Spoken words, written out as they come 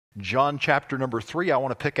John chapter number 3, I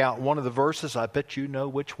want to pick out one of the verses. I bet you know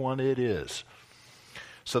which one it is.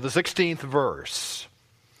 So the 16th verse.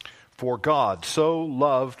 For God so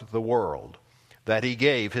loved the world that he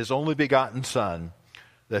gave his only begotten Son,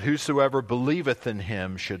 that whosoever believeth in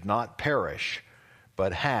him should not perish,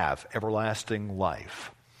 but have everlasting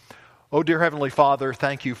life. Oh, dear Heavenly Father,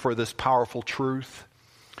 thank you for this powerful truth.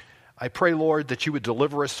 I pray, Lord, that you would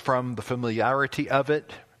deliver us from the familiarity of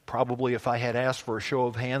it. Probably if I had asked for a show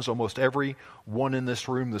of hands, almost every one in this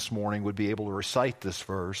room this morning would be able to recite this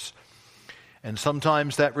verse. And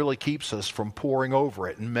sometimes that really keeps us from poring over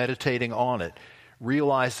it and meditating on it,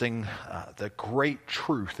 realizing the great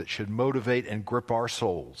truth that should motivate and grip our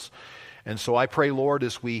souls. And so I pray, Lord,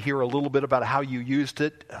 as we hear a little bit about how you used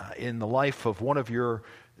it in the life of one of your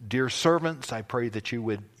dear servants, I pray that you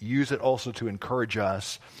would use it also to encourage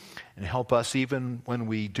us and help us even when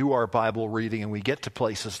we do our Bible reading and we get to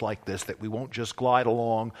places like this, that we won't just glide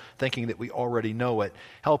along thinking that we already know it.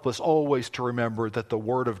 Help us always to remember that the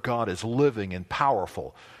Word of God is living and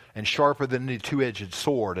powerful and sharper than any two-edged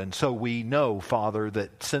sword. And so we know, Father,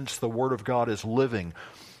 that since the Word of God is living,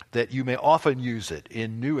 that you may often use it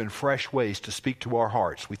in new and fresh ways to speak to our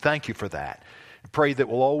hearts. We thank you for that. Pray that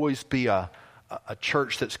we'll always be a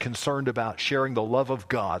church that's concerned about sharing the love of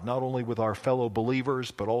God, not only with our fellow believers,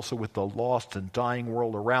 but also with the lost and dying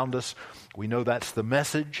world around us. We know that's the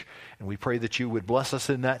message, and we pray that you would bless us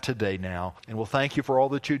in that today now. And we'll thank you for all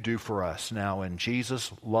that you do for us now. In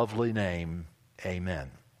Jesus' lovely name,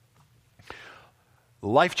 amen.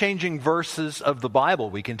 Life-changing verses of the Bible.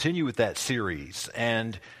 We continue with that series,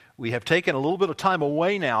 and we have taken a little bit of time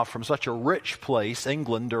away now from such a rich place,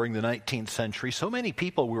 England, during the 19th century. So many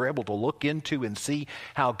people we were able to look into and see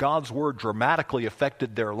how God's Word dramatically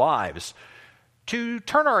affected their lives. To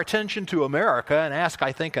turn our attention to America and ask,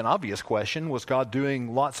 I think, an obvious question, was God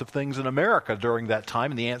doing lots of things in America during that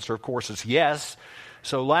time? And the answer, of course, is yes.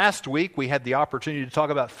 So last week we had the opportunity to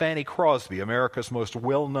talk about Fanny Crosby, America's most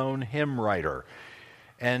well-known hymn writer.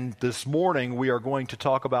 And this morning we are going to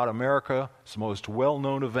talk about America's most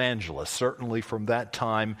well-known evangelist, certainly from that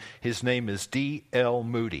time. His name is DL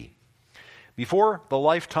Moody. Before the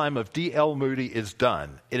lifetime of DL Moody is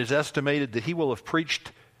done, it is estimated that he will have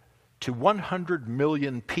preached to 100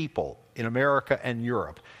 million people in America and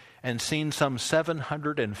Europe and seen some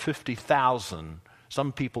 750,000,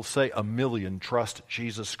 some people say 1 million, trust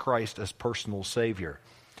Jesus Christ as personal Savior.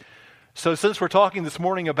 So since we're talking this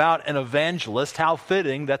morning about an evangelist, how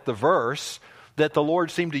fitting that the verse that the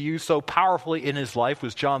Lord seemed to use so powerfully in his life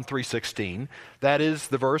was John 3:16. That is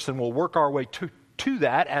the verse, and we'll work our way to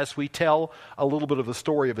that as we tell a little bit of the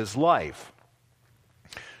story of his life.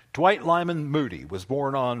 Dwight Lyman Moody was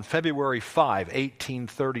born on February 5,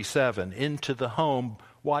 1837, into the home,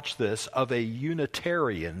 watch this, of a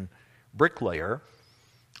Unitarian bricklayer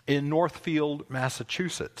in Northfield,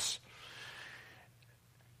 Massachusetts.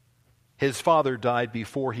 His father died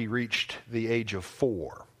before he reached the age of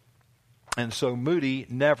 4. And so Moody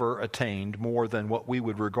never attained more than what we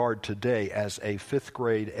would regard today as a 5th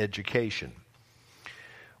grade education.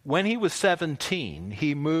 When he was 17,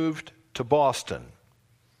 he moved to Boston.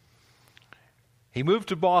 He moved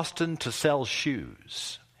to Boston to sell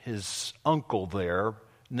shoes. His uncle there,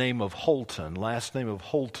 last name of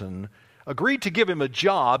Holton, agreed to give him a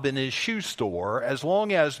job in his shoe store as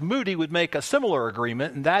long as Moody would make a similar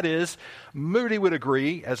agreement, and that is, Moody would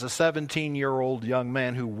agree, as a 17-year-old young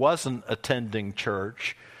man who wasn't attending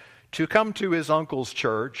church, to come to his uncle's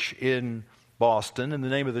church in Boston, and the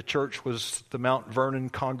name of the church was the Mount Vernon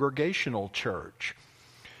Congregational Church.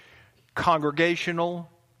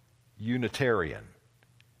 Congregational, Unitarian.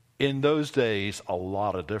 In those days, a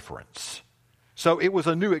lot of difference. So it was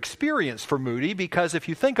a new experience for Moody because if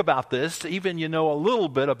you think about this, even you know a little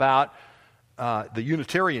bit about the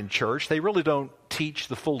Unitarian Church, they really don't teach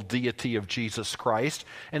the full deity of Jesus Christ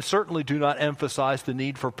and certainly do not emphasize the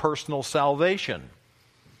need for personal salvation.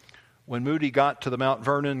 When Moody got to the Mount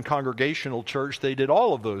Vernon Congregational Church, they did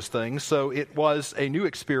all of those things, so it was a new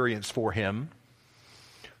experience for him.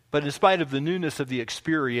 But in spite of the newness of the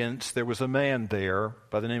experience, there was a man there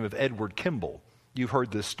by the name of Edward Kimball. You've heard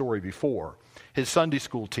this story before. His Sunday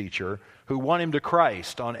school teacher, who won him to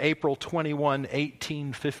Christ on April 21,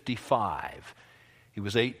 1855. He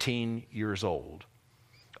was 18 years old.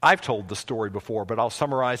 I've told the story before, but I'll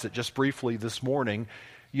summarize it just briefly this morning.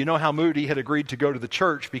 You know how Moody had agreed to go to the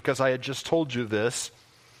church because I had just told you this.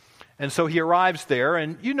 And so he arrives there,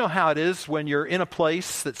 and you know how it is when you're in a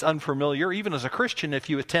place that's unfamiliar, even as a Christian, if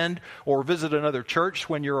you attend or visit another church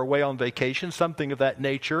when you're away on vacation, something of that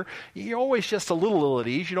nature, you're always just a little ill at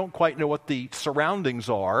ease. You don't quite know what the surroundings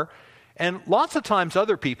are. And lots of times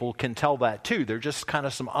other people can tell that too. They're just kind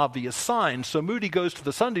of some obvious signs. So Moody goes to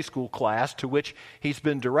the Sunday school class to which he's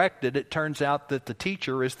been directed. It turns out that the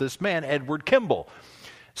teacher is this man, Edward Kimball.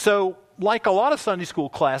 So like a lot of Sunday school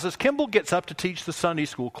classes, Kimball gets up to teach the Sunday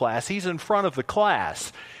school class. He's in front of the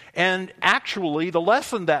class. And actually, the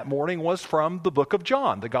lesson that morning was from the book of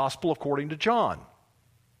John, the Gospel according to John.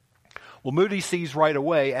 Well, Moody sees right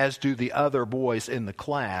away, as do the other boys in the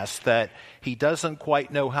class, that he doesn't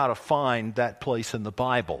quite know how to find that place in the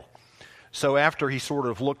Bible. So after he sort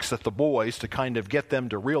of looks at the boys to kind of get them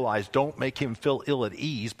to realize, don't make him feel ill at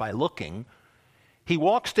ease by looking, he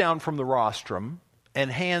walks down from the rostrum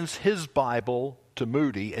and hands his Bible to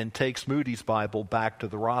Moody and takes Moody's Bible back to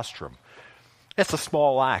the rostrum. It's a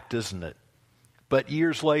small act, isn't it? But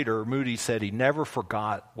years later, Moody said he never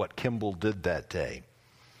forgot what Kimball did that day.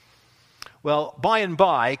 Well, by and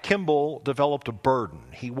by, Kimball developed a burden.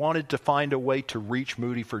 He wanted to find a way to reach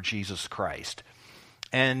Moody for Jesus Christ.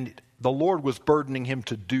 And the Lord was burdening him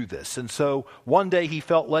to do this. And so one day he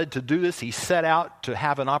felt led to do this. He set out to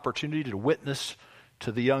have an opportunity to witness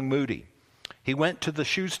to the young Moody. He went to the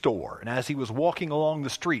shoe store, and as he was walking along the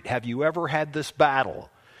street, have you ever had this battle?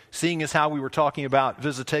 Seeing as how we were talking about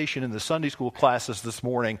visitation in the Sunday school classes this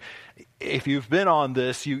morning, if you've been on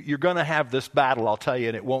this, you're going to have this battle, I'll tell you,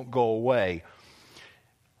 and it won't go away.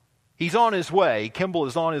 He's on his way. Kimball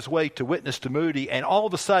is on his way to witness to Moody, and all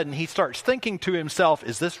of a sudden he starts thinking to himself,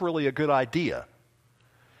 is this really a good idea?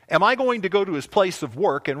 Am I going to go to his place of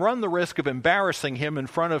work and run the risk of embarrassing him in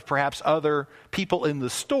front of perhaps other people in the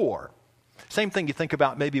store? Same thing you think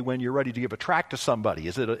about maybe when you're ready to give a tract to somebody.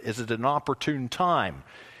 Is it an opportune time?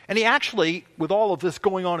 And he actually, with all of this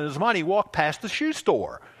going on in his mind, he walked past the shoe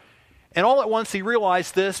store. And all at once he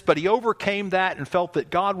realized this, but he overcame that and felt that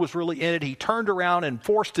God was really in it. He turned around and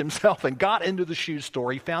forced himself and got into the shoe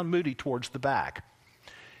store. He found Moody towards the back.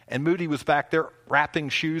 And Moody was back there wrapping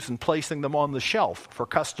shoes and placing them on the shelf for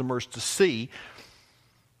customers to see.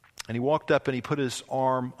 And he walked up and he put his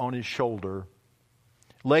arm on his shoulder.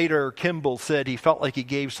 Later, Kimball said he felt like he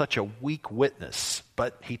gave such a weak witness,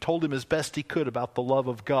 but he told him as best he could about the love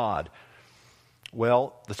of God.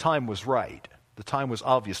 Well, the time was right. The time was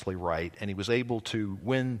obviously right, and he was able to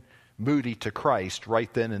win Moody to Christ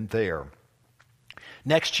right then and there.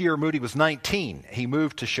 Next year, Moody was 19. He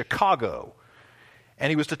moved to Chicago,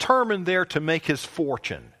 and he was determined there to make his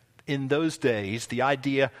fortune. In those days, the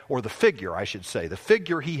idea, or the figure, I should say, the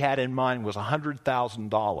figure he had in mind was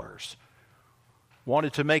 $100,000.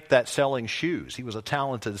 Wanted to make that selling shoes. He was a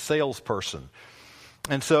talented salesperson.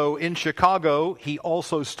 And so in Chicago, he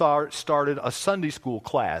also started a Sunday school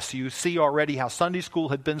class. You see already how Sunday school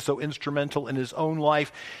had been so instrumental in his own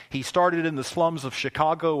life. He started in the slums of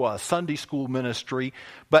Chicago a Sunday school ministry.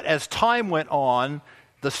 But as time went on,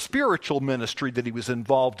 the spiritual ministry that he was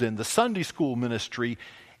involved in, the Sunday school ministry,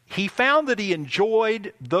 he found that he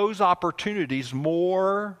enjoyed those opportunities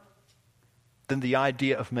more than the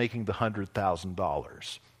idea of making the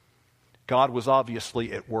 $100,000. God was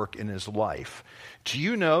obviously at work in his life. Do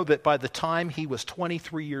you know that by the time he was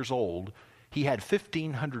 23 years old, he had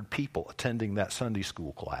 1,500 people attending that Sunday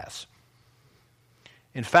school class?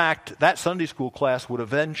 In fact, that Sunday school class would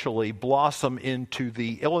eventually blossom into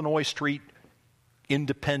the Illinois Street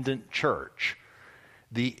Independent Church.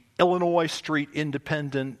 The Illinois Street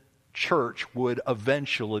Independent Church would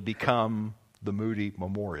eventually become the Moody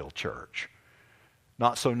Memorial Church.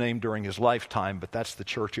 Not so named during his lifetime, but that's the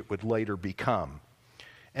church it would later become.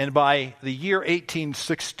 And by the year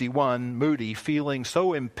 1861, Moody, feeling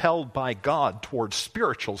so impelled by God towards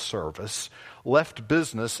spiritual service, left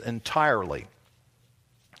business entirely.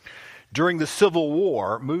 During the Civil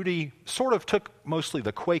War, Moody sort of took mostly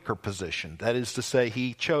the Quaker position. That is to say,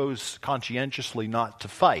 he chose conscientiously not to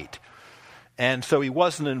fight. And so he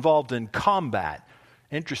wasn't involved in combat.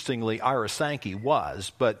 Interestingly, Ira Sankey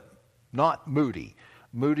was, but not Moody.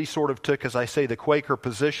 Moody sort of took, as I say, the Quaker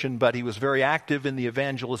position, but he was very active in the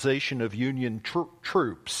evangelization of Union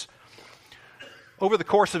troops. Over the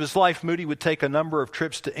course of his life, Moody would take a number of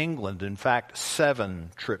trips to England, in fact,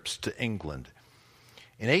 7 trips to England.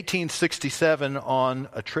 In 1867, on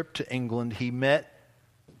a trip to England, he met,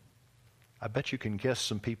 I bet you can guess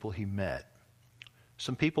some people he met.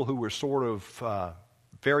 Some people who were sort of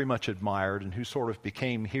very much admired and who sort of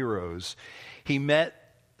became heroes. He met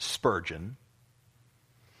Spurgeon.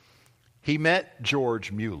 He met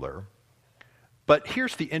George Mueller. But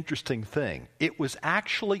here's the interesting thing. It was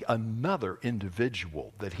actually another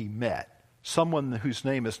individual that he met, someone whose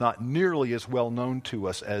name is not nearly as well known to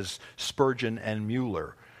us as Spurgeon and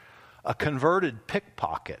Mueller, a converted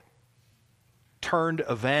pickpocket turned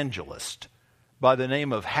evangelist by the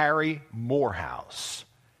name of Harry Morehouse.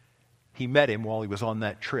 he met him while he was on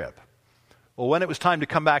that trip. Well, when it was time to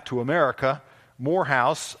come back to America,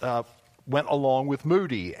 Morehouse went along with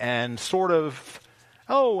Moody and sort of,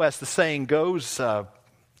 as the saying goes,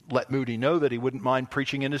 let Moody know that he wouldn't mind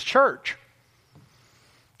preaching in his church.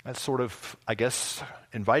 That's sort of, I guess,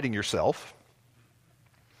 inviting yourself.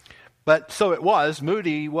 But so it was.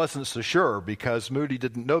 Moody wasn't so sure because Moody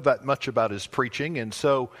didn't know that much about his preaching, and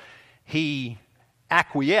so he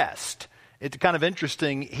acquiesced. It's kind of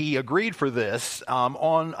interesting. He agreed for this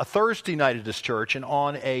on a Thursday night at his church and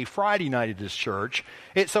on a Friday night at his church.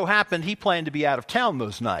 It so happened he planned to be out of town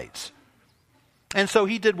those nights. And so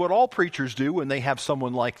he did what all preachers do when they have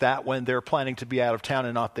someone like that when they're planning to be out of town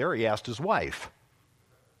and not there. He asked his wife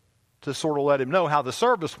to sort of let him know how the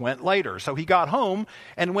service went later. So he got home,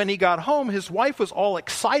 and when he got home, his wife was all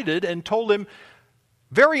excited and told him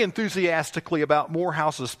very enthusiastically about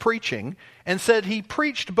Morehouse's preaching and said he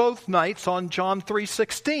preached both nights on John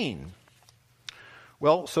 3:16.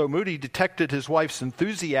 Well, so Moody detected his wife's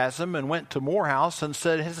enthusiasm and went to Morehouse and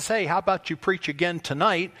said, hey, how about you preach again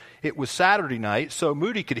tonight? It was Saturday night, so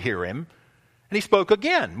Moody could hear him. And he spoke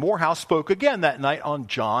again. Morehouse spoke again that night on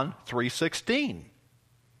John 3:16.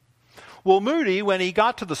 Well, Moody, when he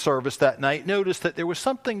got to the service that night, noticed that there was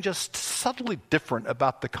something just subtly different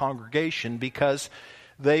about the congregation because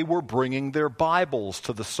they were bringing their Bibles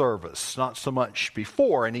to the service, not so much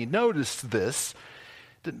before. And he noticed this.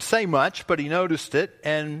 Didn't say much, but he noticed it.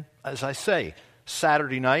 And as I say,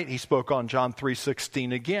 Saturday night, he spoke on John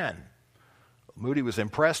 3:16 again. Moody was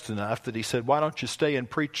impressed enough that he said, why don't you stay and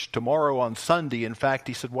preach tomorrow on Sunday? In fact,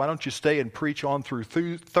 he said, why don't you stay and preach on through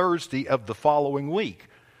Thursday of the following week?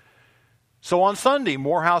 So on Sunday,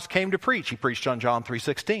 Morehouse came to preach. He preached on John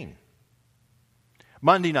 3:16.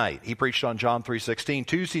 Monday night, he preached on John 3:16.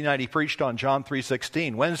 Tuesday night, he preached on John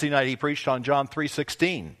 3:16. Wednesday night, he preached on John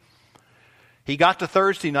 3:16. He got to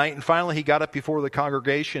Thursday night, and finally he got up before the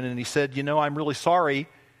congregation, and he said, I'm really sorry.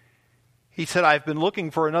 He said, I've been looking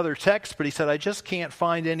for another text, but he said, I just can't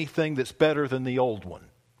find anything that's better than the old one.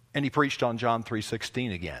 And he preached on John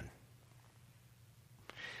 3:16 again.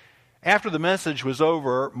 After the message was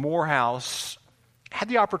over, Morehouse had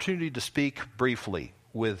the opportunity to speak briefly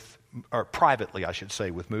privately, I should say,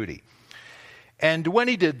 with Moody. And when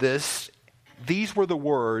he did this, these were the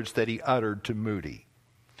words that he uttered to Moody.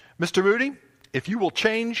 Mr. Moody, if you will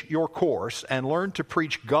change your course and learn to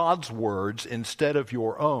preach God's words instead of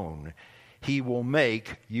your own, he will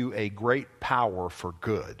make you a great power for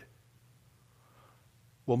good.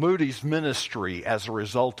 Well, Moody's ministry, as a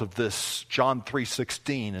result of this John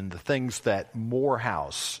 3:16 and the things that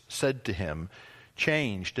Morehouse said to him,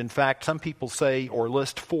 changed. In fact, some people say or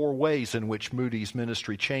list 4 ways in which Moody's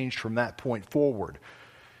ministry changed from that point forward.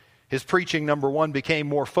 His preaching, number 1, became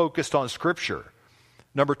more focused on Scripture.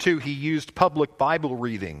 Number 2, he used public Bible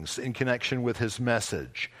readings in connection with his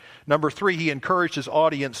message. Number 3, he encouraged his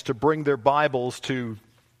audience to bring their Bibles to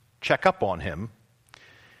check up on him.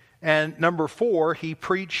 And number 4, he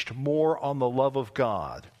preached more on the love of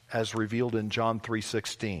God, as revealed in John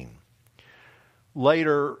 3:16.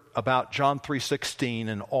 Later, about John 3:16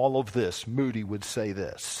 and all of this, Moody would say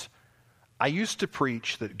this: I used to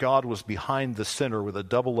preach that God was behind the sinner with a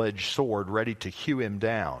double-edged sword ready to hew him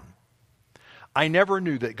down. I never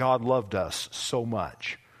knew that God loved us so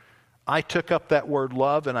much. I took up that word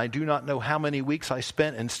love, and I do not know how many weeks I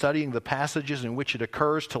spent in studying the passages in which it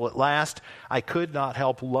occurs till at last I could not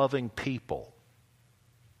help loving people.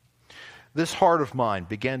 This heart of mine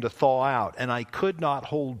began to thaw out, and I could not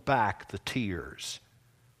hold back the tears.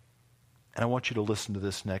 And I want you to listen to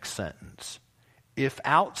this next sentence. If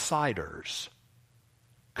outsiders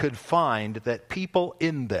could find that people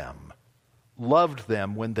in them loved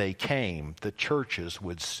them when they came, the churches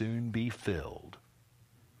would soon be filled.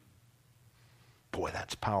 Boy,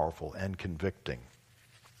 that's powerful and convicting.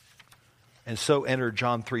 And so entered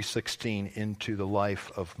John 3:16 into the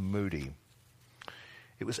life of Moody.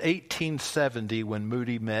 It was 1870 when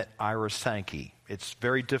Moody met Ira Sankey. It's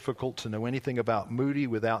very difficult to know anything about Moody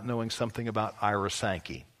without knowing something about Ira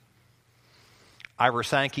Sankey. Ira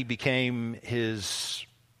Sankey became his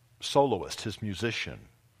soloist, his musician.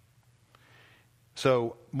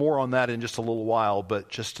 So more on that in just a little while, but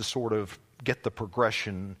just to sort of get the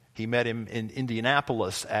progression, he met him in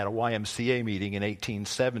Indianapolis at a YMCA meeting in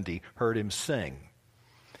 1870, heard him sing.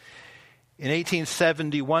 In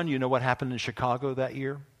 1871, you know what happened in Chicago that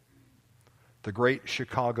year? The Great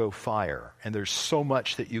Chicago Fire. And there's so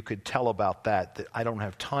much that you could tell about that I don't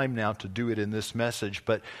have time now to do it in this message,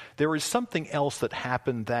 but there is something else that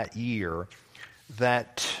happened that year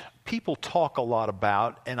that people talk a lot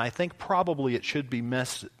about, and I think probably it should be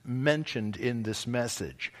mentioned in this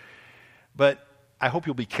message. But I hope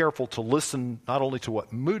you'll be careful to listen not only to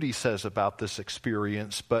what Moody says about this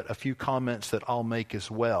experience, but a few comments that I'll make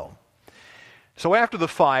as well. So after the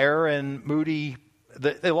fire and Moody,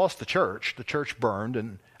 they lost the church burned,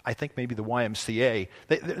 and I think maybe the YMCA.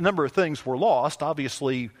 A number of things were lost.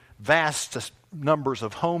 Obviously, vast numbers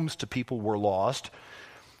of homes to people were lost.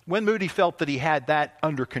 When Moody felt that he had that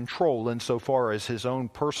under control insofar as his own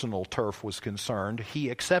personal turf was concerned, he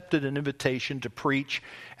accepted an invitation to preach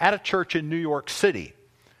at a church in New York City,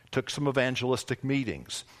 took some evangelistic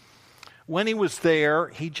meetings. When he was there,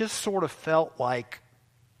 he just sort of felt like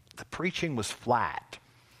the preaching was flat.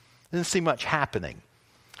 Didn't see much happening.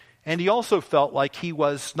 And he also felt like he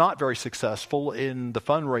was not very successful in the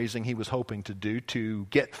fundraising he was hoping to do to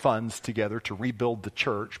get funds together to rebuild the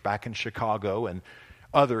church back in Chicago and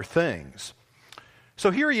other things.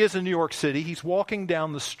 So here he is in New York City. He's walking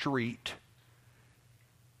down the street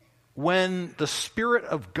when the Spirit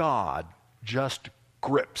of God just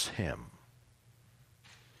grips him.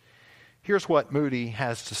 Here's what Moody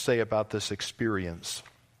has to say about this experience.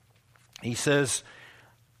 He says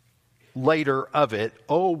later of it,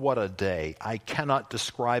 "Oh, what a day. I cannot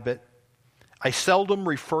describe it. I seldom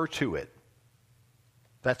refer to it."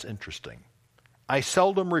 That's interesting. I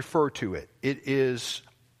seldom refer to it. It is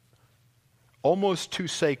almost too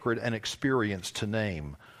sacred an experience to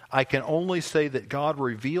name. I can only say that God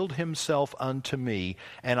revealed himself unto me,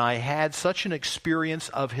 and I had such an experience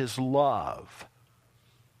of his love.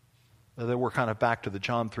 Then we're kind of back to the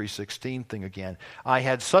John 3:16 thing again. I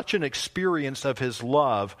had such an experience of his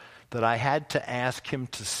love that I had to ask him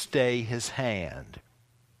to stay his hand.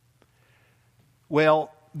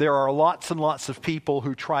 Well, there are lots and lots of people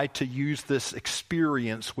who try to use this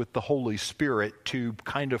experience with the Holy Spirit to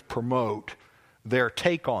kind of promote their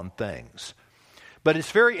take on things. But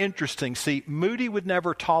it's very interesting. See, Moody would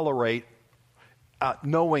never tolerate,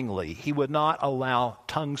 knowingly, he would not allow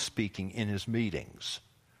tongue speaking in his meetings.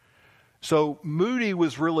 So Moody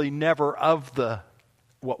was really never of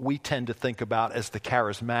what we tend to think about as the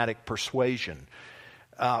charismatic persuasion.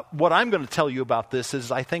 What I'm going to tell you about this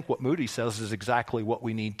is I think what Moody says is exactly what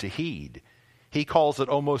we need to heed. He calls it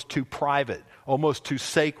almost too private, almost too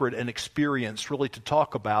sacred an experience really to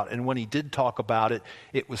talk about. And when he did talk about it,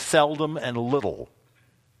 it was seldom and little.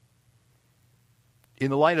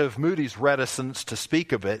 In the light of Moody's reticence to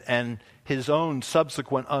speak of it and his own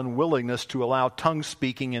subsequent unwillingness to allow tongue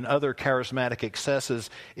speaking and other charismatic excesses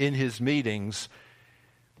in his meetings,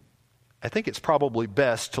 I think it's probably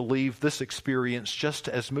best to leave this experience just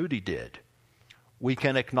as Moody did. We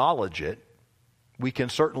can acknowledge it. We can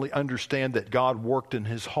certainly understand that God worked in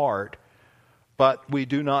his heart, but we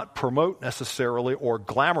do not promote necessarily or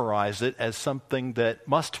glamorize it as something that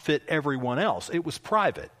must fit everyone else. It was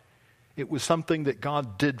private. It was something that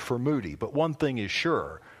God did for Moody. But one thing is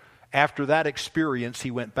sure. After that experience,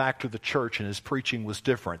 he went back to the church and his preaching was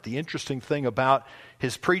different. The interesting thing about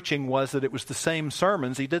his preaching was that it was the same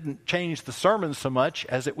sermons. He didn't change the sermons so much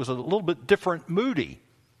as it was a little bit different Moody.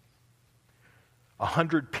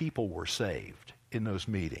 100 people were saved in those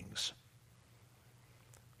meetings.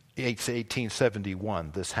 It's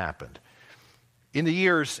 1871 this happened. In the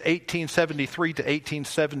years 1873 to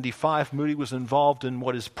 1875, Moody was involved in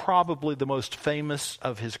what is probably the most famous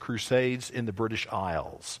of his crusades in the British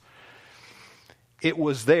Isles. It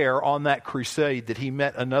was there on that crusade that he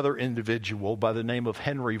met another individual by the name of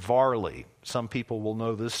Henry Varley. Some people will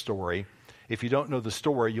know this story. If you don't know the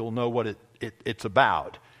story, you'll know what it's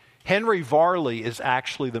about. Henry Varley is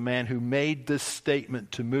actually the man who made this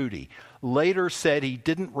statement to Moody. Later said he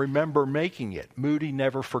didn't remember making it. Moody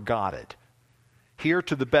never forgot it. Here,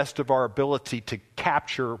 to the best of our ability to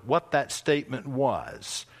capture what that statement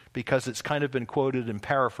was, because it's kind of been quoted and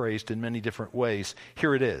paraphrased in many different ways,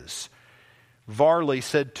 here it is. Varley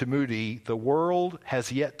said to Moody, "The world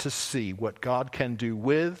has yet to see what God can do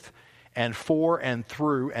with and for and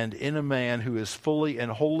through and in a man who is fully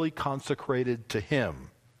and wholly consecrated to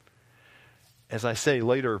him." As I say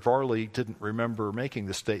later, Varley didn't remember making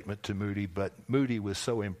the statement to Moody, but Moody was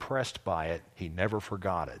so impressed by it, he never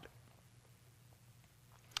forgot it.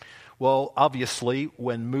 Well, obviously,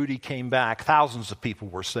 when Moody came back, thousands of people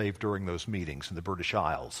were saved during those meetings in the British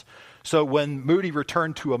Isles. So when Moody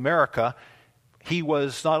returned to America, he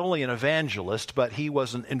was not only an evangelist, but he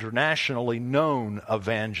was an internationally known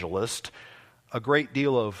evangelist. A great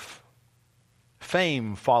deal of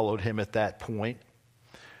fame followed him at that point.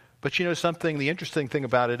 But you know something, the interesting thing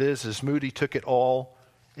about it is Moody took it all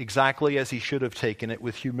exactly as he should have taken it,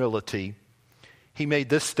 with humility. He made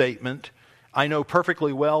this statement, "I know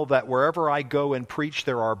perfectly well that wherever I go and preach,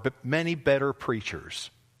 there are many better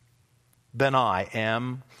preachers than I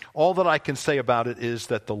am. All that I can say about it is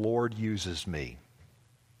that the Lord uses me."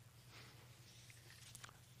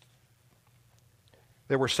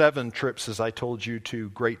 There were 7 trips, as I told you, to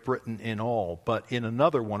Great Britain in all, but in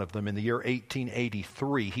another one of them, in the year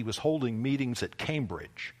 1883, he was holding meetings at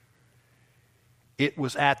Cambridge. It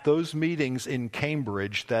was at those meetings in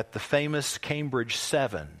Cambridge that the famous Cambridge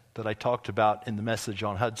 7 that I talked about in the message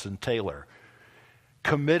on Hudson Taylor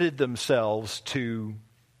committed themselves to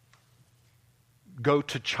go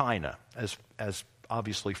to China as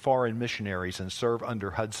obviously foreign missionaries and serve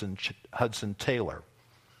under Hudson Taylor.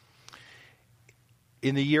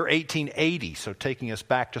 In the year 1880, so taking us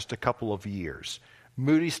back just a couple of years,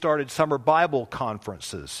 Moody started summer Bible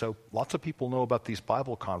conferences. So lots of people know about these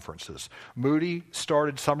Bible conferences. Moody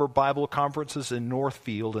started summer Bible conferences in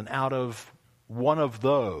Northfield, and out of one of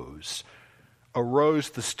those arose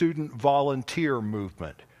the student volunteer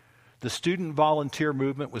movement. The student volunteer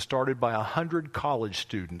movement was started by 100 college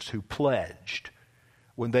students who pledged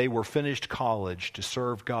when they were finished college to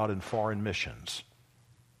serve God in foreign missions.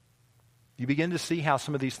 You begin to see how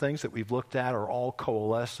some of these things that we've looked at are all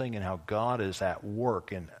coalescing and how God is at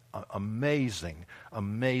work in amazing,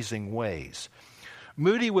 amazing ways.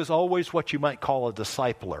 Moody was always what you might call a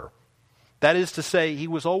discipler. That is to say, he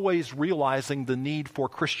was always realizing the need for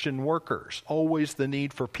Christian workers, always the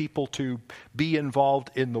need for people to be involved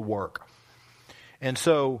in the work. And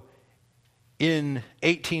so in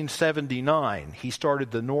 1879, he started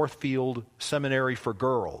the Northfield Seminary for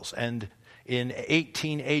Girls, and in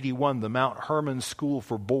 1881, the Mount Hermon School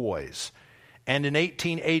for Boys. And in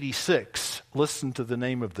 1886, listen to the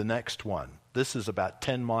name of the next one. This is about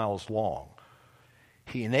 10 miles long.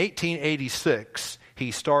 In 1886, he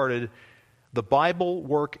started the Bible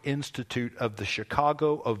Work Institute of the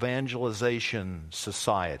Chicago Evangelization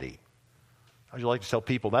Society. How'd you like to tell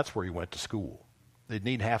people that's where he went to school? They'd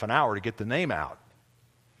need half an hour to get the name out.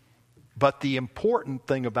 But the important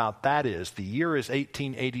thing about that is the year is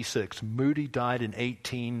 1886. Moody died in the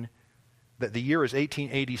year is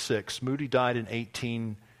 1886. Moody died in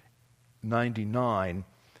 1899.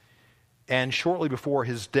 And shortly before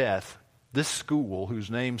his death, this school,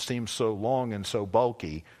 whose name seems so long and so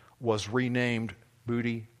bulky, was renamed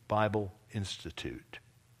Moody Bible Institute.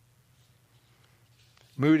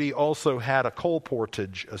 Moody also had a coal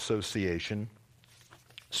portage association.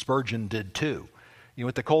 Spurgeon did too. You know,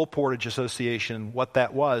 with the Coal Portage Association, what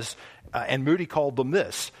that was, and Moody called them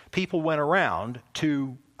this, people went around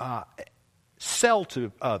to sell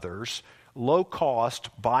to others low-cost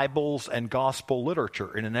Bibles and gospel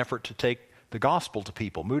literature in an effort to take the gospel to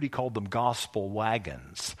people. Moody called them gospel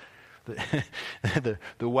wagons. The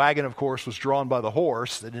wagon, of course, was drawn by the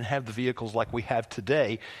horse. They didn't have the vehicles like we have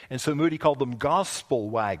today. And so Moody called them gospel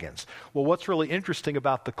wagons. Well, what's really interesting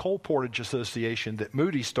about the Coal Portage Association that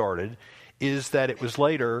Moody started is that it was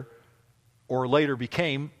later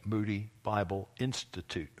became Moody Bible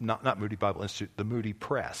Institute. Not Moody Bible Institute, the Moody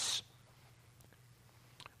Press.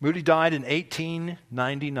 Moody died in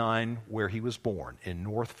 1899 where he was born, in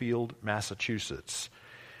Northfield, Massachusetts.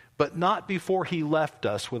 But not before he left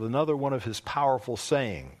us with another one of his powerful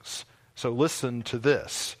sayings. So listen to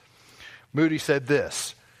this. Moody said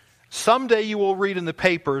this: "Someday you will read in the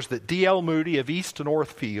papers that DL Moody of East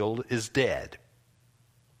Northfield is dead.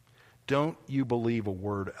 Don't you believe a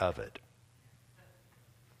word of it.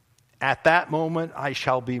 At that moment, I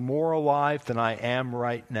shall be more alive than I am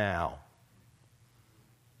right now.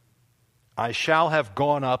 I shall have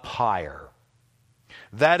gone up higher.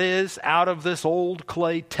 That is, out of this old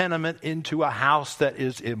clay tenement into a house that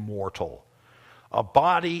is immortal, a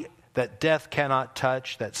body that death cannot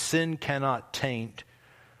touch, that sin cannot taint,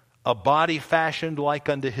 a body fashioned like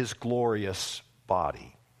unto his glorious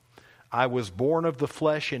body. I was born of the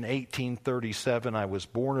flesh in 1837. I was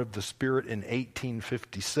born of the Spirit in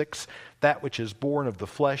 1856. That which is born of the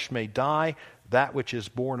flesh may die. That which is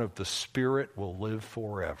born of the Spirit will live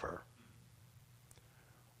forever."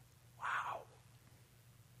 Wow.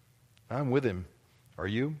 I'm with him. Are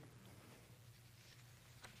you?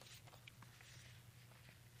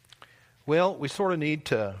 Well, we sort of need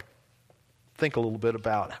to think a little bit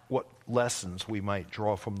about what lessons we might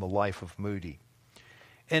draw from the life of Moody.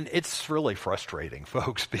 And it's really frustrating,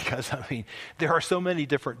 folks, because, there are so many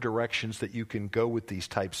different directions that you can go with these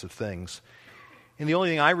types of things. And the only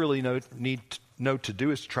thing I really need to do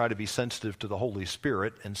is to try to be sensitive to the Holy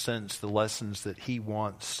Spirit and sense the lessons that He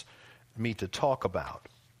wants me to talk about.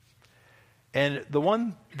 And the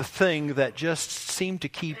thing that just seemed to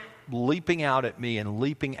keep leaping out at me and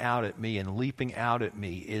leaping out at me and leaping out at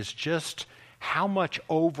me is just how much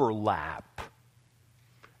overlap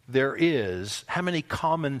there is, how many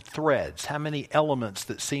common threads, how many elements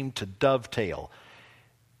that seem to dovetail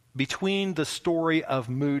between the story of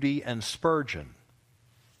Moody and Spurgeon.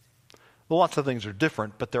 Well, lots of things are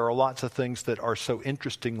different, but there are lots of things that are so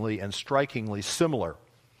interestingly and strikingly similar.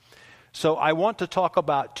 So I want to talk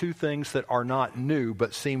about two things that are not new,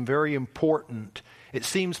 but seem very important. It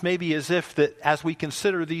seems maybe as if that as we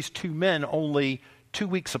consider these two men only 2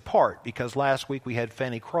 weeks apart, because last week we had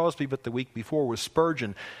Fanny Crosby, but the week before was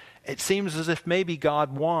Spurgeon. It seems as if maybe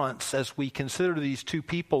God wants, as we consider these two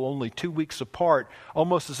people only 2 weeks apart,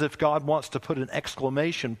 almost as if God wants to put an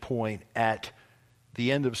exclamation point at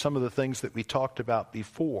the end of some of the things that we talked about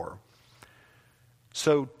before.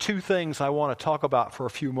 So two things I want to talk about for a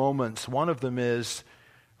few moments. One of them is,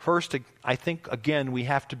 first, I think, again, we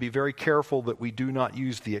have to be very careful that we do not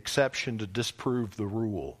use the exception to disprove the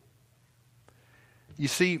rule. You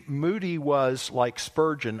see, Moody was, like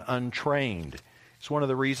Spurgeon, untrained. It's one of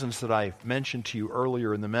the reasons that I mentioned to you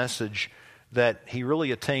earlier in the message that he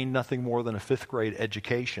really attained nothing more than a 5th grade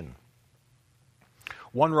education.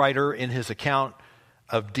 One writer in his account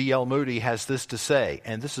of DL Moody has this to say,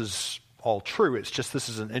 and this is all true, it's just this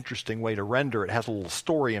is an interesting way to render it. It has a little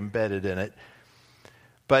story embedded in it.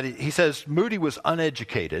 But he says, Moody was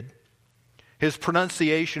uneducated. His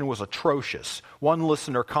pronunciation was atrocious. One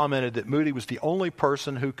listener commented that Moody was the only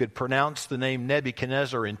person who could pronounce the name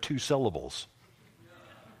Nebuchadnezzar in 2 syllables.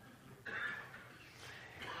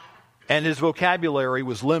 And his vocabulary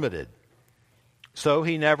was limited. So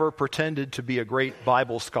he never pretended to be a great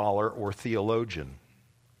Bible scholar or theologian.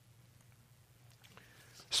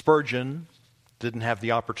 Spurgeon didn't have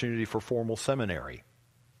the opportunity for formal seminary.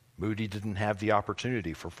 Moody didn't have the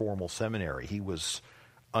opportunity for formal seminary. He was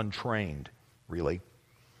untrained, really.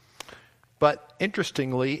 But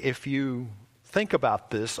interestingly, if you think about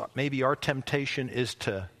this, maybe our temptation is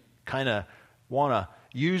to kind of want to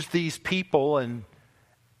use these people and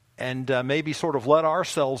maybe sort of let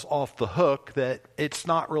ourselves off the hook that it's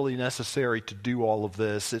not really necessary to do all of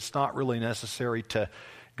this. It's not really necessary to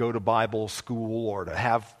go to Bible school or to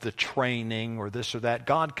have the training or this or that.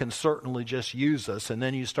 God can certainly just use us. And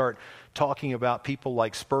then you start talking about people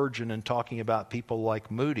like Spurgeon and talking about people like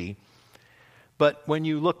Moody. But when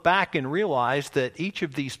you look back and realize that each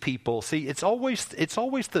of these people, see, it's always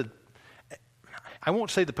the, I won't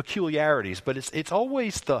say the peculiarities, but it's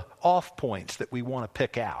always the off points that we want to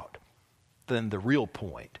pick out than the real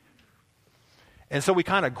point. And so we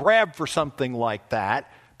kind of grab for something like that.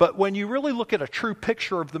 But when you really look at a true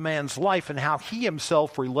picture of the man's life and how he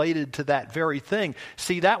himself related to that very thing,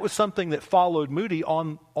 see, that was something that followed Moody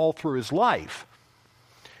on all through his life.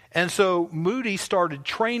 And so Moody started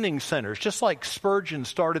training centers, just like Spurgeon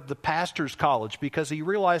started the pastor's college, because he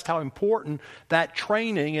realized how important that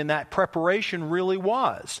training and that preparation really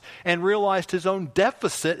was, and realized his own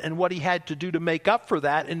deficit and what he had to do to make up for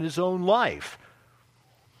that in his own life.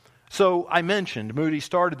 So I mentioned Moody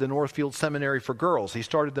started the Northfield Seminary for girls. He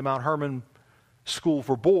started the Mount Hermon School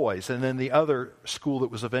for boys, and then the other school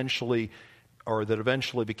that eventually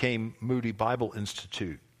became Moody Bible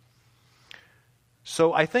Institute.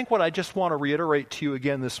 So I think what I just want to reiterate to you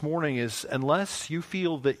again this morning is, unless you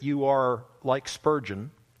feel that you are like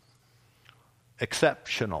Spurgeon,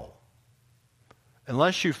 exceptional,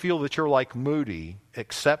 unless you feel that you're like Moody,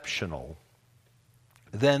 exceptional,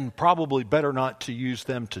 then probably better not to use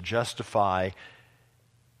them to justify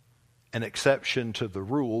an exception to the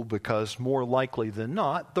rule, because more likely than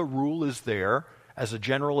not, the rule is there as a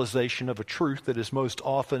generalization of a truth that is most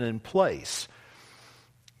often in place.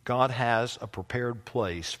 God has a prepared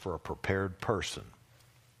place for a prepared person.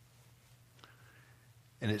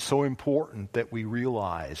 And it's so important that we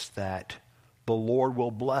realize that the Lord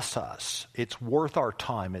will bless us. It's worth our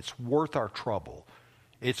time. It's worth our trouble.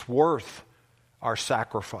 It's worth our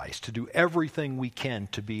sacrifice to do everything we can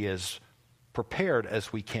to be as prepared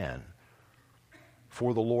as we can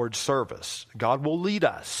for the Lord's service. God will lead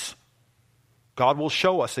us. God will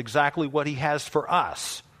show us exactly what He has for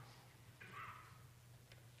us.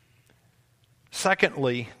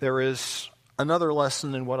 Secondly, there is another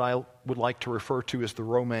lesson in what I would like to refer to as the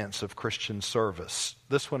romance of Christian service.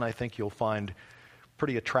 This one I think you'll find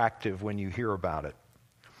pretty attractive when you hear about it.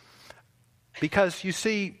 Because you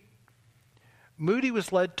see, Moody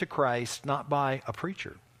was led to Christ not by a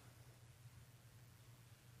preacher.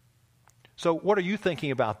 So what are you thinking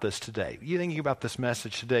about this today? You're thinking about this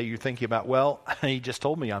message today, you're thinking about, well, he just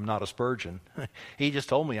told me I'm not a Spurgeon. He just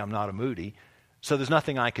told me I'm not a Moody, so there's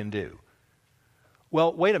nothing I can do.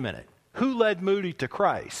 Well, wait a minute. Who led Moody to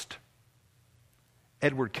Christ?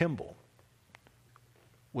 Edward Kimball.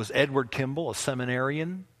 Was Edward Kimball a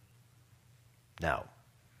seminarian? No.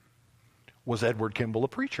 Was Edward Kimball a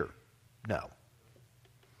preacher? No.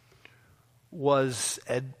 Was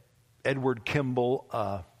Edward Kimball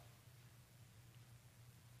a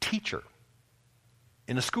teacher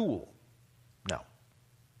in a school?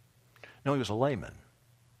 No, he was a layman.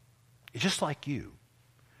 Just like you.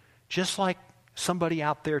 Just like somebody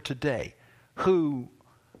out there today who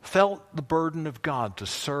felt the burden of God to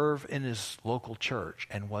serve in his local church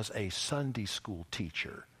and was a Sunday school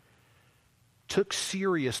teacher. Took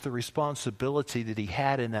serious the responsibility that he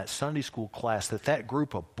had in that Sunday school class, that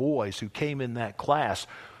group of boys who came in that class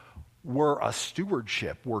were a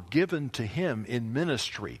stewardship, were given to him in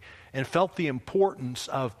ministry, and felt the importance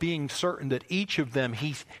of being certain that each of them,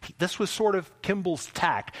 this was sort of Kimball's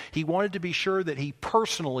tack. He wanted to be sure that he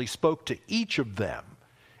personally spoke to each of them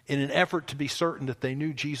in an effort to be certain that they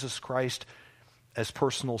knew Jesus Christ as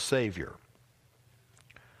personal Savior.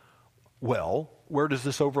 Well, where does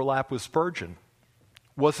this overlap with Spurgeon?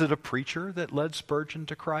 Was it a preacher that led Spurgeon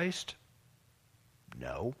to Christ?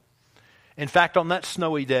 No. In fact, on that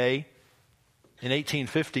snowy day in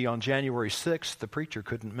 1850, on January 6th, the preacher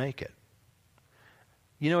couldn't make it.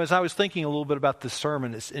 You know, as I was thinking a little bit about this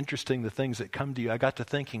sermon, it's interesting the things that come to you. I got to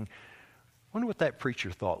thinking, I wonder what that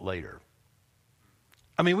preacher thought later.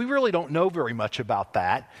 I mean, we really don't know very much about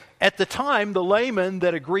that. At the time, the layman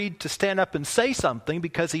that agreed to stand up and say something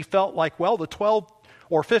because he felt like, well, the 12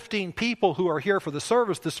 or 15 people who are here for the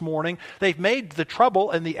service this morning, they've made the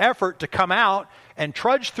trouble and the effort to come out and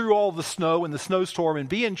trudge through all the snow and the snowstorm and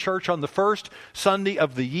be in church on the first Sunday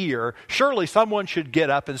of the year. Surely someone should get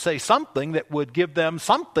up and say something that would give them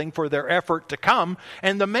something for their effort to come.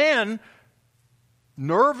 And the man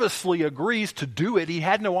nervously agrees to do it. He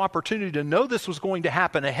had no opportunity to know this was going to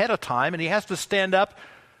happen ahead of time, and he has to stand up.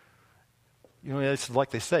 You know, it's like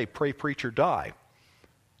they say, pray, preacher, die.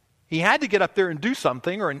 He had to get up there and do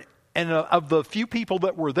something, and of the few people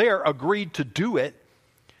that were there agreed to do it.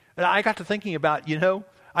 And I got to thinking about, you know,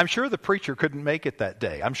 I'm sure the preacher couldn't make it that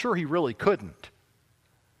day. I'm sure he really couldn't.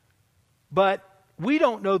 But we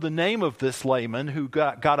don't know the name of this layman who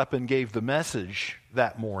got up and gave the message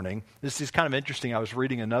that morning. This is kind of interesting. I was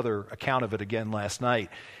reading another account of it again last night.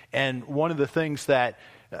 And one of the things that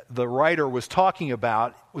the writer was talking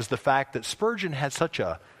about was the fact that Spurgeon had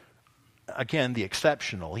the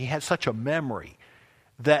exceptional. He had such a memory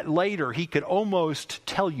that later he could almost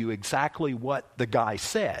tell you exactly what the guy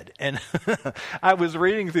said. And I was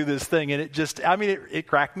reading through this thing, and it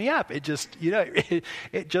cracked me up. It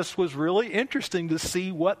just was really interesting to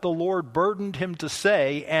see what the Lord burdened him to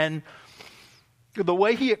say and the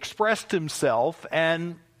way he expressed himself,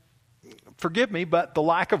 and forgive me, but the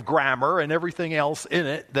lack of grammar and everything else in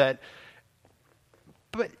it but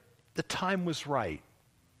the time was right.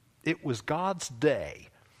 It was God's day.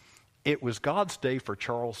 It was God's day for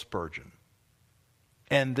Charles Spurgeon.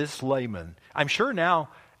 And this layman, I'm sure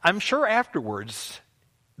afterwards,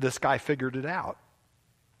 this guy figured it out.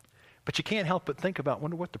 But you can't help but think about,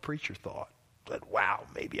 wonder what the preacher thought. That, wow,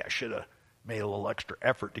 maybe I should have made a little extra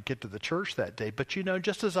effort to get to the church that day. But you know,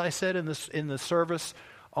 just as I said in the service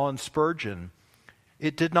on Spurgeon,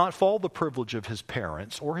 it did not fall the privilege of his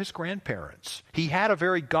parents or his grandparents. He had a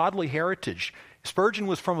very godly heritage. Spurgeon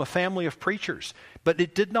was from a family of preachers, but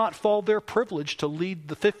it did not fall their privilege to lead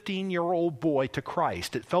the 15-year-old boy to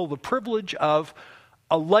Christ. It fell the privilege of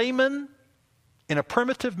a layman in a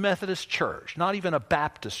primitive Methodist church, not even a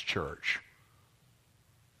Baptist church.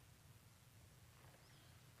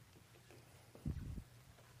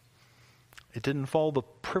 It didn't fall the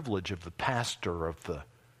privilege of the pastor of the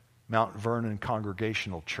Mount Vernon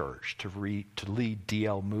Congregational Church to lead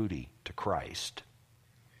DL Moody to Christ.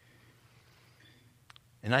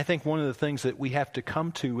 And I think one of the things that we have to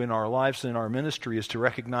come to in our lives and in our ministry is to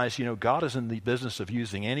recognize, God is in the business of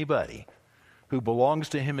using anybody who belongs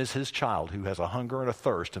to him as his child, who has a hunger and a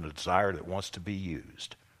thirst and a desire that wants to be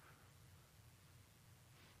used.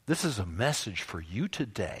 This is a message for you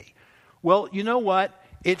today. Well, you know what?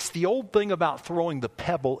 It's the old thing about throwing the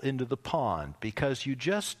pebble into the pond, because you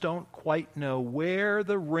just don't quite know where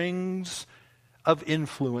the rings of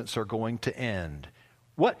influence are going to end.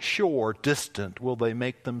 What shore distant will they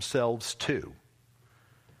make themselves to?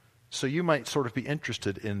 So you might sort of be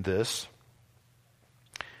interested in this.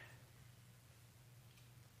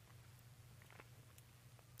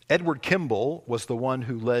 Edward Kimball was the one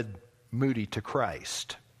who led Moody to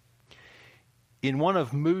Christ. In one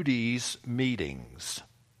of Moody's meetings,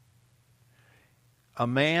 a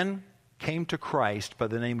man came to Christ by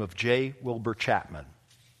the name of J. Wilbur Chapman.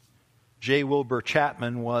 J. Wilbur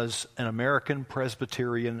Chapman was an American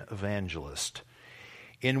Presbyterian evangelist.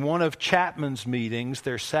 In one of Chapman's meetings,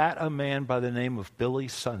 there sat a man by the name of Billy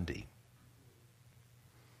Sunday.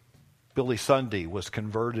 Billy Sunday was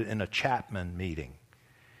converted in a Chapman meeting.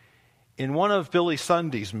 In one of Billy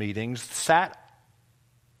Sunday's meetings sat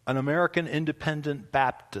an American Independent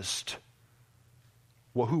Baptist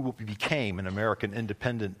who became an American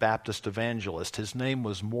independent Baptist evangelist. His name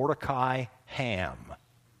was Mordecai Ham.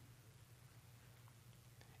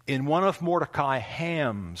 In one of Mordecai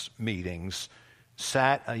Ham's meetings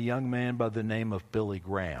sat a young man by the name of Billy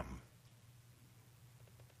Graham.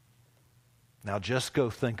 Now just go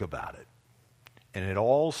think about it. And it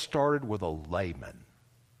all started with a layman,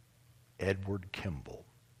 Edward Kimball.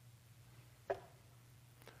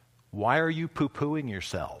 Why are you poo-pooing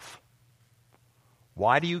yourself?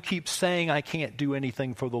 Why do you keep saying I can't do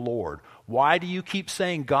anything for the Lord? Why do you keep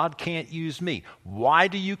saying God can't use me? Why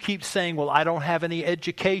do you keep saying, well, I don't have any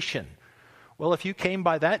education? Well, if you came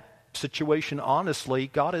by that situation honestly,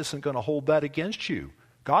 God isn't going to hold that against you.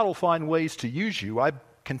 God will find ways to use you. I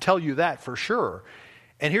can tell you that for sure.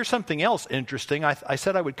 And here's something else interesting. I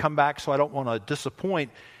said I would come back, so I don't want to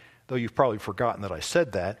disappoint, though you've probably forgotten that I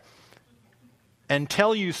said that, and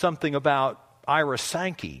tell you something about Ira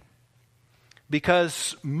Sankey.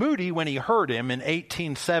 Because Moody, when he heard him in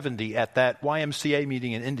 1870 at that YMCA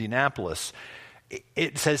meeting in Indianapolis,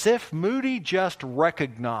 it's as if Moody just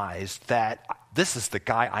recognized that this is the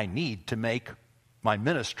guy I need to make my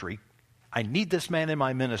ministry. I need this man in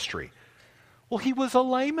my ministry. Well, he was a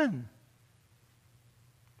layman.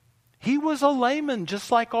 He was a layman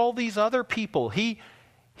just like all these other people. He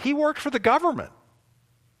worked for the government.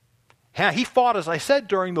 Yeah, he fought, as I said,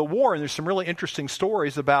 during the war, and there's some really interesting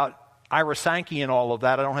stories about Ira Sankey and all of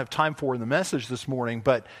that I don't have time for in the message this morning,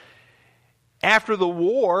 but after the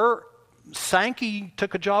war, Sankey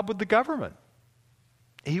took a job with the government.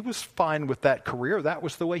 He was fine with that career. That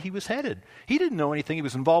was the way he was headed. He didn't know anything. He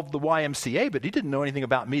was involved with the YMCA, but he didn't know anything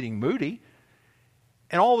about meeting Moody.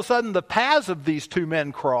 And all of a sudden, the paths of these two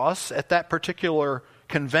men cross at that particular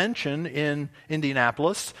convention in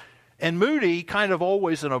Indianapolis, and Moody, kind of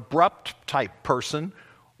always an abrupt type person,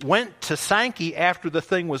 went to Sankey after the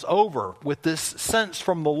thing was over with this sense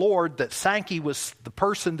from the Lord that Sankey was the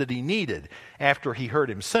person that he needed after he heard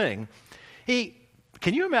him sing.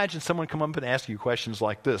 Can you imagine someone come up and ask you questions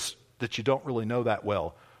like this that you don't really know that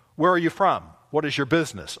well? Where are you from? What is your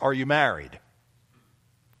business? Are you married?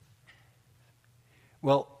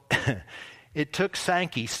 Well, it took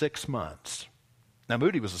Sankey 6 months. Now,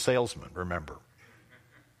 Moody was a salesman, remember.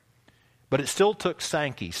 But it still took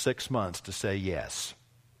Sankey 6 months to say yes.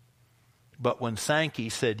 But when Sankey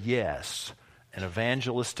said yes, an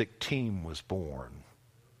evangelistic team was born.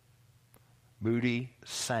 Moody,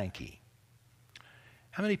 Sankey.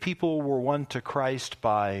 How many people were won to Christ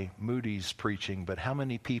by Moody's preaching, but how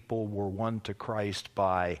many people were won to Christ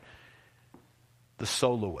by the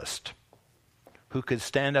soloist who could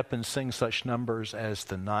stand up and sing such numbers as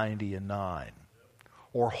the 90 and 9?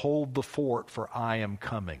 Or hold the fort for I am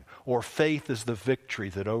coming. Or faith is the victory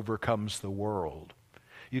that overcomes the world.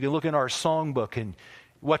 You can look in our songbook and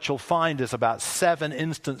what you'll find is about 7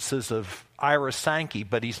 instances of Ira Sankey,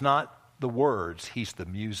 but he's not the words, he's the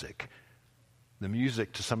music. The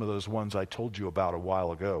music to some of those ones I told you about a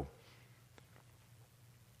while ago.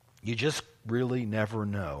 You just really never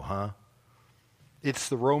know, huh? It's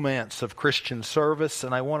the romance of Christian service,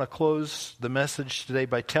 and I want to close the message today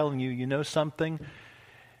by telling you, you know something?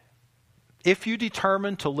 If you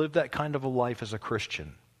determine to live that kind of a life as a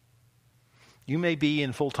Christian, you may be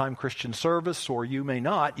in full-time Christian service, or you may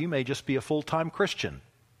not. You may just be a full-time Christian.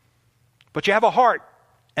 But you have a heart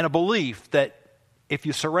and a belief that if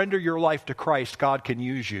you surrender your life to Christ, God can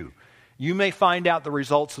use you. You may find out the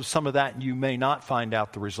results of some of that, and you may not find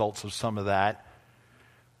out the results of some of that.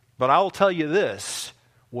 But I will tell you this,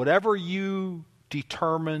 whatever you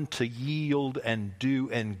determine to yield and do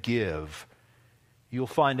and give, you'll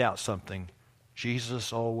find out something.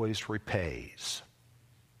 Jesus always repays.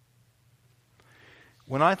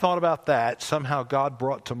 When I thought about that, somehow God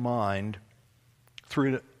brought to mind,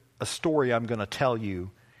 through a story I'm going to tell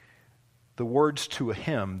you, the words to a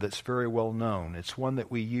hymn that's very well known. It's one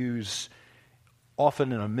that we use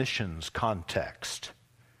often in a missions context.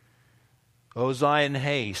 O Zion,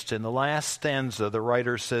 haste. In the last stanza, the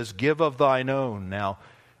writer says, give of thine own. Now,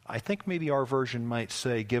 I think maybe our version might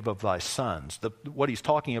say, give of thy sons. What he's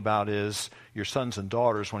talking about is your sons and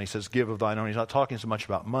daughters when he says, give of thine own. He's not talking so much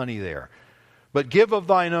about money there. But give of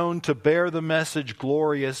thine own to bear the message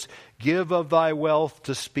glorious. Give of thy wealth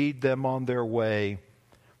to speed them on their way.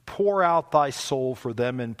 Pour out thy soul for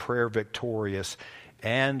them in prayer victorious.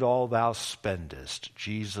 And all thou spendest,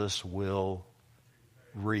 Jesus will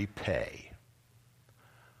repay.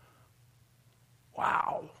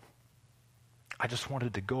 Wow. I just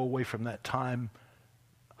wanted to go away from that time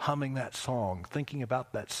humming that song, thinking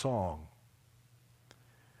about that song.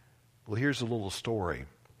 Well, here's a little story.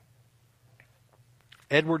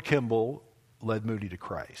 Edward Kimball led Moody to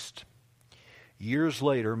Christ. Years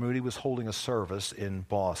later, Moody was holding a service in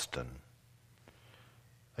Boston.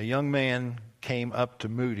 A young man came up to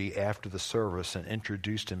Moody after the service and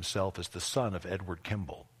introduced himself as the son of Edward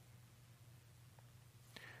Kimball.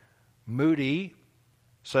 Moody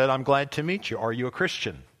said, "I'm glad to meet you. Are you a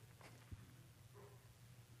Christian?"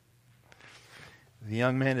 The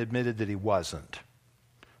young man admitted that he wasn't.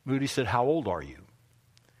 Moody said, "How old are you?"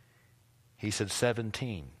 He said,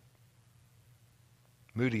 17.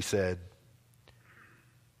 Moody said,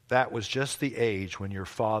 "That was just the age when your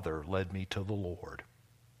father led me to the Lord.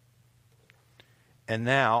 And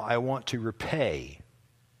now I want to repay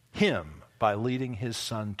him by leading his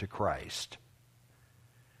son to Christ."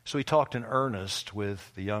 So he talked in earnest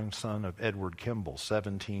with the young son of Edward Kimball,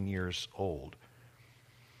 17 years old.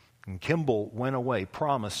 And Kimball went away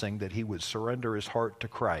promising that he would surrender his heart to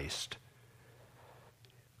Christ.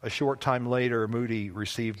 A short time later, Moody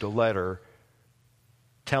received a letter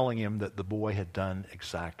telling him that the boy had done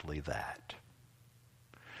exactly that.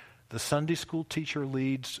 The Sunday school teacher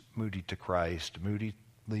leads Moody to Christ. Moody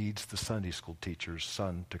leads the Sunday school teacher's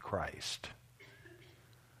son to Christ.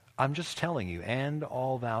 I'm just telling you, and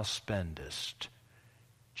all thou spendest,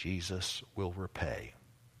 Jesus will repay.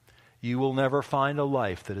 You will never find a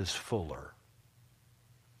life that is fuller,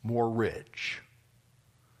 more rich,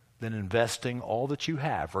 than investing all that you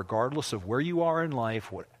have, regardless of where you are in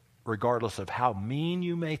life, regardless of how mean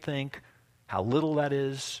you may think, how little that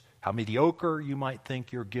is, how mediocre you might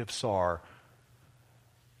think your gifts are.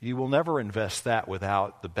 You will never invest that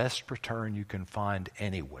without the best return you can find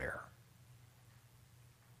anywhere.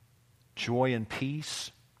 Joy and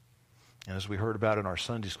peace, and as we heard about in our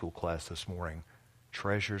Sunday school class this morning,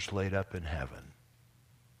 treasures laid up in heaven.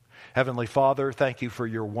 Heavenly Father, thank you for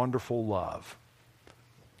your wonderful love.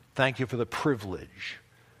 Thank you for the privilege.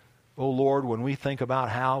 Oh Lord, when we think about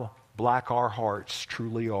how black our hearts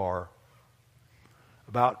truly are,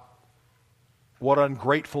 about what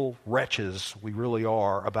ungrateful wretches we really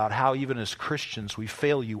are, about how even as Christians we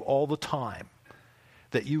fail you all the time,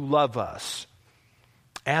 that you love us.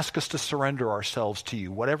 Ask us to surrender ourselves to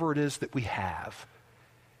you, whatever it is that we have,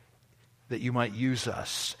 that you might use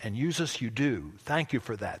us. And use us you do. Thank you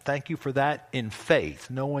for that. Thank you for that in faith,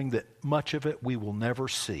 knowing that much of it we will never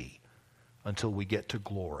see until we get to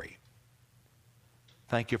glory.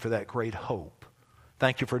 Thank you for that great hope.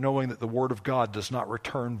 Thank you for knowing that the Word of God does not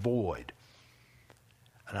return void.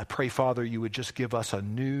 And I pray, Father, you would just give us a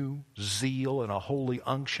new zeal and a holy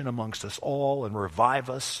unction amongst us all and revive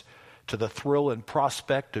us to the thrill and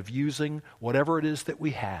prospect of using whatever it is that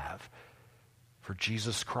we have for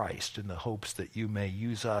Jesus Christ in the hopes that you may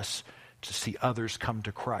use us to see others come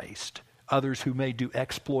to Christ, others who may do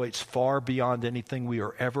exploits far beyond anything we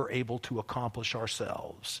are ever able to accomplish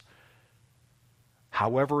ourselves.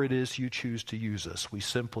 However it is you choose to use us, we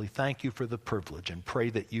simply thank you for the privilege and pray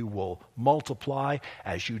that you will multiply,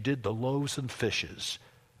 as you did the loaves and fishes,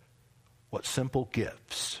 what simple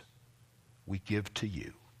gifts we give to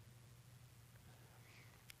you.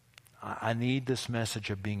 I need this message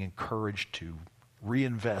of being encouraged to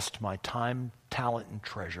reinvest my time, talent, and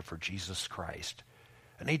treasure for Jesus Christ.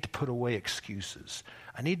 I need to put away excuses.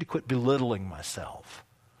 I need to quit belittling myself.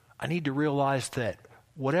 I need to realize that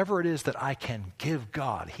whatever it is that I can give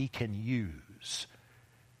God, he can use.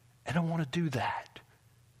 And I want to do that.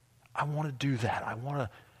 I want to do that. I want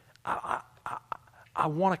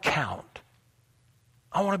to count.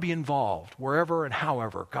 I want to be involved wherever and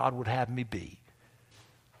however God would have me be.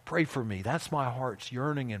 Pray for me. That's my heart's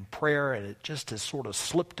yearning and prayer, and it just has sort of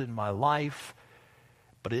slipped in my life,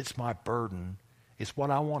 but it's my burden. It's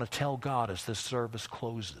what I want to tell God as this service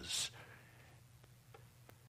closes.